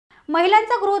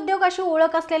महिलांचा गृहोद्योग अशी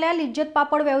ओळख असलेल्या लिज्जत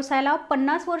पापड व्यवसायाला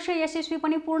 50 वर्षे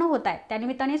यशस्वीपणे पूर्ण होत आहेत।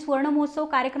 त्यानिमित्ताने स्वर्ण महोत्सव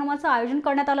कार्यक्रमाचं आयोजन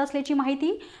करण्यात आलं असल्याची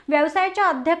माहिती व्यवसायाच्या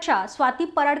अध्यक्षा स्वाती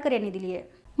पराडकर यांनी दिली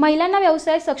आहे। महिलांना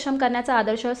व्यवसाय सक्षम करण्याचा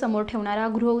आदर्श समोर ठेवणारा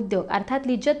गृहउद्योग अर्थात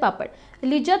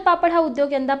लिज्जत पापड हा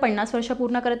उद्योग यंदा 50 वर्ष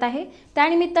पूर्ण करत आहे।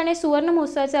 त्यानिमित्ताने सुवर्ण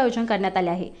महोत्सवाचे आयोजन करण्यात आले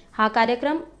आहे। हा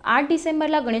कार्यक्रम 8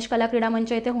 डिसेंबरला गणेश कला क्रीडा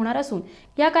मंच येथे होणार असून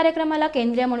या कार्यक्रमाला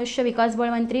केंद्रीय मनुष्य विकास बळ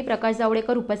मंत्री प्रकाश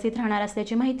जावडेकर उपस्थित राहणार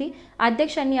असल्याची माहिती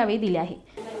अध्यक्षांनी यावेळी दिली आहे।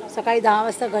 सकाळी 10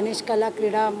 वाजता गणेश कला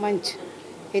क्रीडा मंच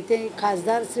येथे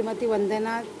खासदार श्रीमती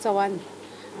वंदना चव्हाण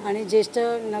आणि ज्येष्ठ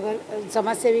नगर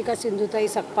समाजसेविका सिंधुताई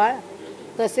सकपाळ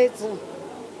तसेच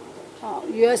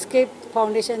USK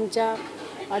फाउंडेशनच्या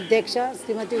अध्यक्षा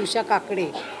श्रीमती उषा काकडे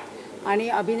आणि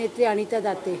अभिनेत्री अनिता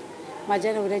दाते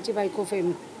माझ्या नवऱ्याची बायको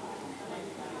फेम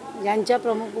यांच्या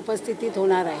प्रमुख उपस्थितीत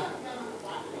होणार आहे।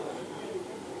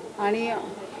 आणि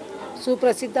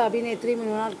सुप्रसिद्ध अभिनेत्री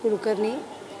मृणाल कुलकर्णी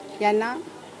यांना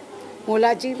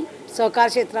मोलाची सहकार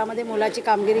क्षेत्रामध्ये मोलाची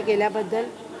कामगिरी केल्याबद्दल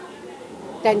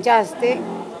त्यांच्या हस्ते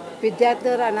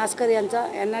विद्याधर अनासकर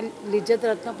यांना लिज्जत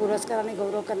रत्न पुरस्काराने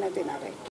गौरव करण्यात येणार आहे।